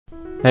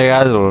Hey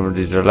guys, welcome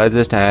to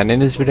Digitalized, and in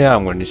this video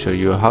I'm going to show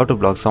you how to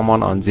block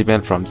someone on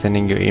Gmail from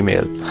sending you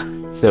email.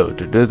 So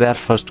to do that,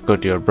 first go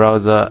to your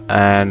browser,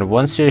 and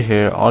once you're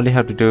here, all you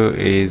have to do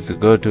is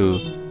go to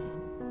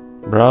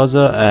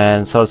browser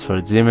and search for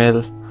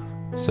Gmail.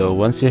 So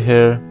once you're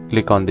here,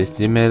 click on this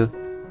Gmail,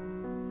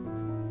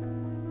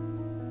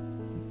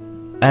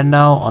 and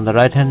now on the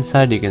right hand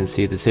side you can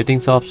see the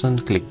settings option.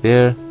 Click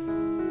there,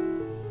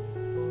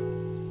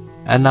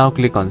 and now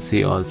click on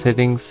see all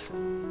settings.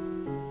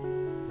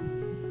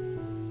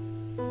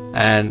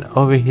 And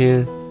over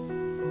here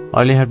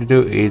all you have to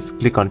do is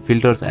click on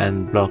filters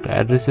and blocked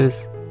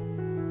addresses,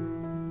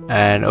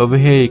 and over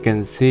here you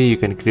can see you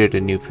can create a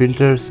new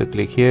filter. So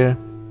click here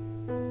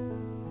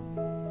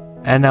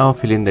and now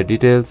fill in the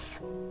details.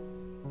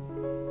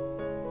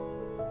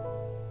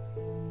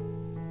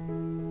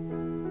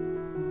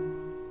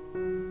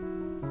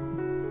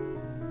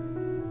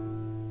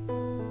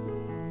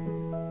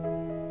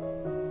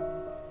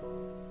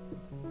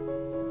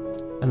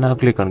 And now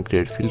click on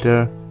create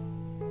filter,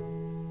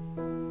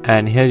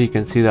 and here you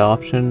can see the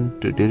option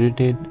to delete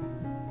it.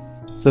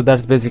 So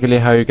that's basically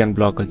how you can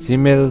block a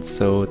Gmail.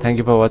 So thank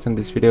you for watching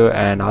this video,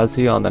 and I'll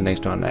see you on the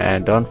next one,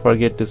 and don't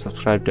forget to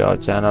subscribe to our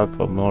channel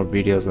for more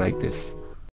videos like this.